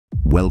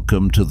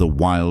Welcome to the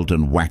wild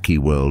and wacky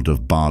world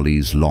of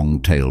Bali's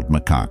long-tailed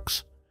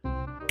macaques.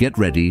 Get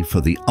ready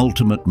for the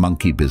ultimate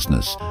monkey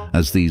business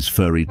as these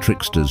furry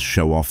tricksters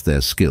show off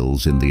their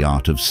skills in the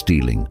art of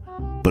stealing.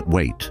 But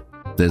wait,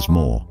 there's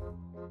more.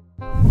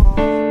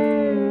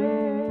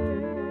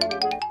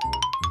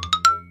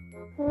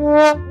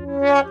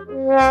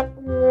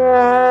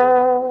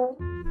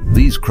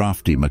 These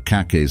crafty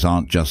macaques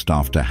aren't just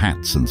after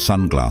hats and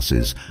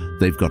sunglasses,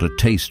 they've got a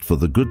taste for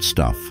the good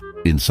stuff,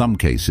 in some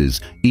cases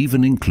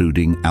even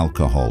including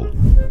alcohol.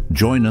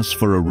 Join us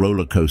for a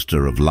roller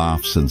coaster of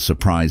laughs and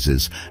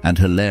surprises and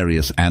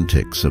hilarious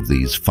antics of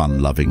these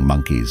fun-loving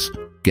monkeys.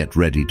 Get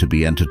ready to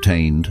be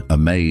entertained,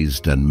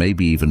 amazed, and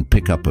maybe even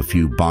pick up a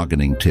few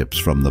bargaining tips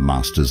from the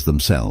masters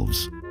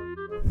themselves.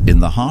 In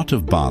the heart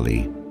of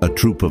Bali, a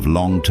troop of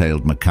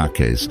long-tailed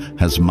macaques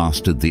has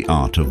mastered the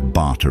art of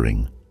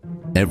bartering.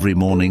 Every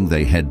morning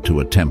they head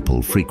to a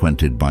temple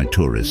frequented by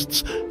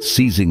tourists,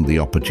 seizing the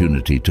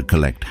opportunity to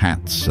collect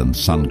hats and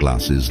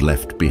sunglasses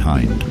left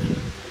behind.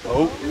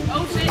 Oh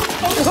shit!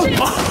 Oh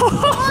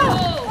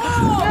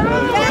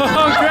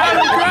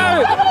shit!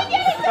 Grab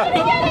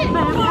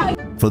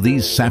it! For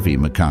these savvy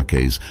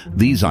macaques,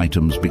 these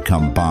items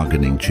become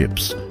bargaining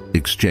chips,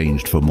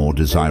 exchanged for more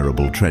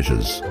desirable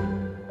treasures.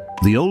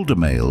 The older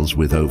males,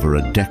 with over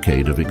a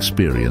decade of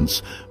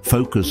experience,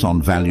 focus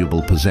on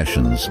valuable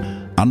possessions,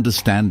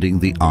 understanding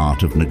the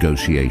art of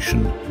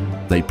negotiation.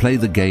 They play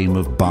the game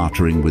of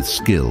bartering with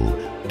skill,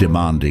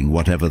 demanding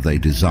whatever they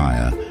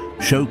desire,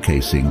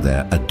 showcasing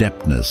their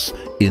adeptness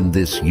in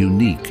this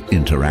unique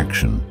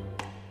interaction.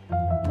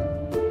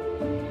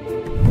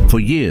 For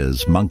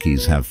years,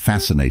 monkeys have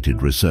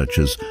fascinated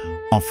researchers,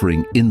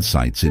 offering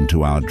insights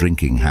into our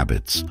drinking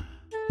habits.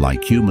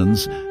 Like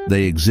humans,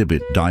 they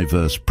exhibit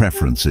diverse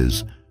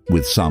preferences,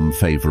 with some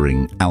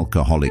favoring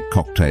alcoholic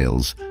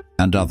cocktails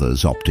and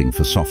others opting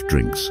for soft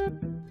drinks.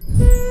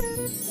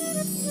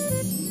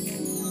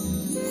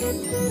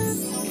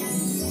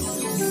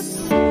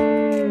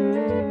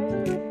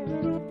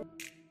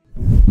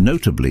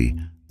 Notably,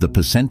 the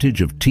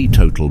percentage of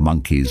teetotal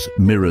monkeys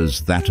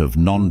mirrors that of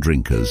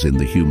non-drinkers in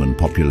the human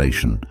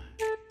population.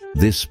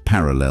 This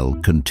parallel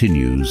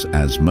continues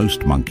as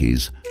most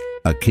monkeys,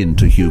 akin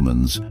to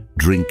humans,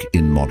 drink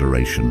in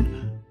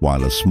moderation,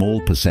 while a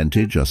small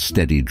percentage are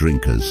steady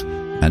drinkers,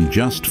 and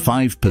just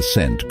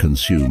 5%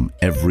 consume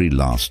every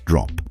last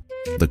drop.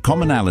 The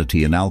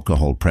commonality in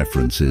alcohol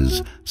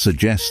preferences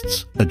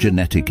suggests a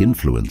genetic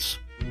influence.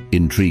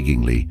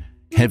 Intriguingly,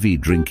 heavy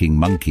drinking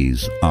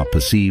monkeys are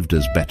perceived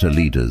as better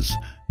leaders,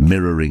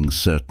 mirroring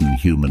certain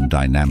human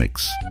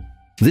dynamics.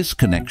 This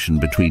connection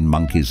between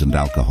monkeys and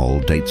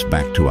alcohol dates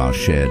back to our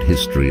shared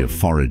history of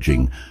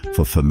foraging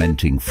for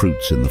fermenting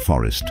fruits in the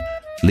forest,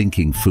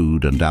 linking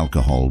food and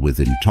alcohol with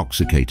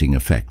intoxicating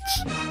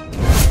effects.